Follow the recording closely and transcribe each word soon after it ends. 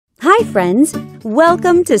Hi friends,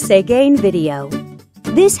 welcome to Seguin Video.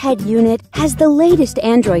 This head unit has the latest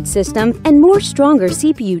Android system and more stronger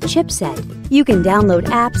CPU chipset. You can download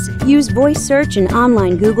apps, use voice search and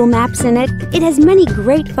online Google Maps in it. It has many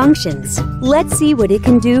great functions. Let's see what it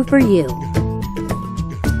can do for you.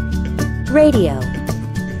 Radio.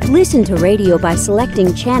 Listen to radio by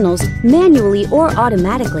selecting channels manually or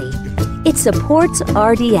automatically. It supports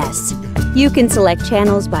RDS. You can select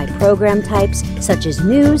channels by program types such as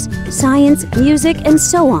news, science, music, and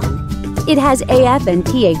so on. It has AF and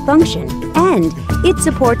PA function, and it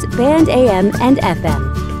supports band AM and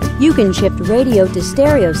FM. You can shift radio to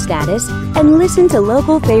stereo status and listen to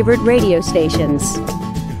local favorite radio stations.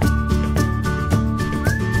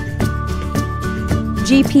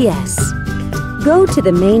 GPS. Go to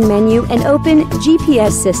the main menu and open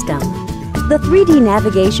GPS system. The 3D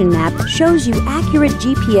navigation map shows you accurate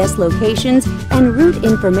GPS locations and route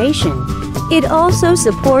information. It also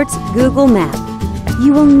supports Google Maps.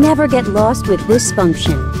 You will never get lost with this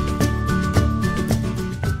function.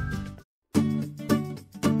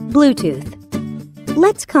 Bluetooth.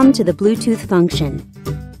 Let's come to the Bluetooth function.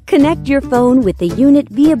 Connect your phone with the unit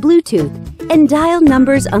via Bluetooth and dial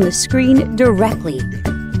numbers on the screen directly.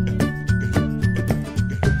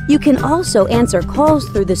 You can also answer calls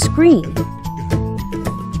through the screen.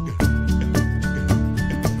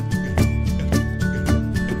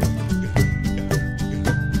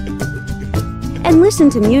 And listen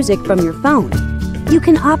to music from your phone. You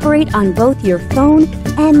can operate on both your phone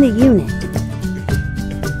and the unit.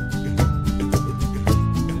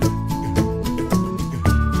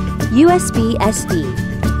 USB SD.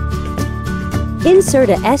 Insert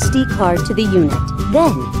a SD card to the unit.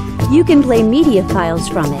 Then, you can play media files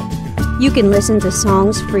from it. You can listen to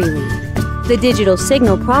songs freely. The digital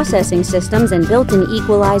signal processing systems and built-in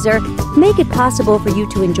equalizer make it possible for you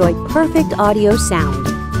to enjoy perfect audio sound.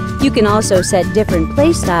 You can also set different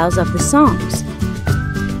play styles of the songs.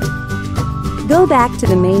 Go back to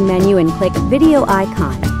the main menu and click Video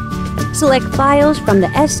icon. Select files from the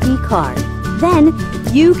SD card. Then,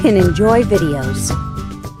 you can enjoy videos.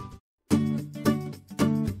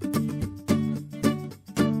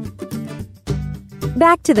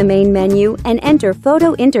 Back to the main menu and enter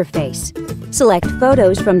Photo Interface. Select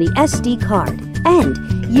photos from the SD card, and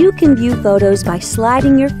you can view photos by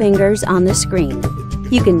sliding your fingers on the screen.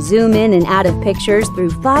 You can zoom in and out of pictures through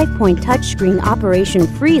 5-point touchscreen operation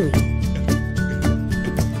freely.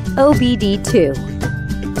 OBD2.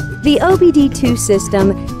 The OBD2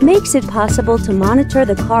 system makes it possible to monitor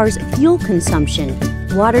the car's fuel consumption,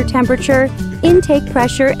 water temperature, intake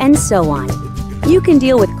pressure, and so on. You can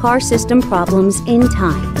deal with car system problems in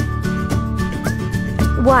time.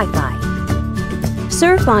 Wi-Fi.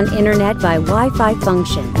 Surf on internet by Wi-Fi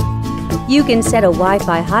function. You can set a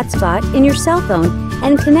Wi-Fi hotspot in your cell phone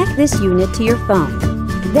and connect this unit to your phone.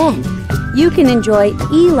 Then, you can enjoy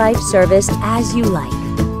eLife service as you like.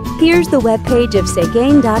 Here's the webpage of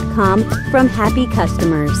Seguin.com from happy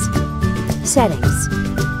customers. Settings.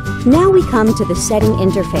 Now we come to the setting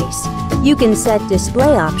interface. You can set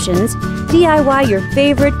display options, DIY your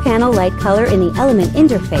favorite panel light color in the element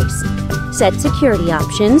interface, set security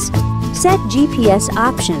options, set GPS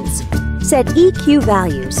options, set EQ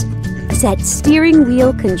values, set steering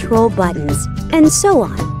wheel control buttons, and so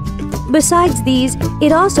on. Besides these,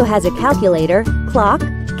 it also has a calculator, clock,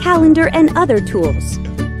 calendar, and other tools.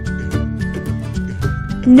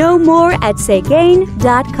 Know more at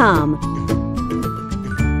Seguin.com.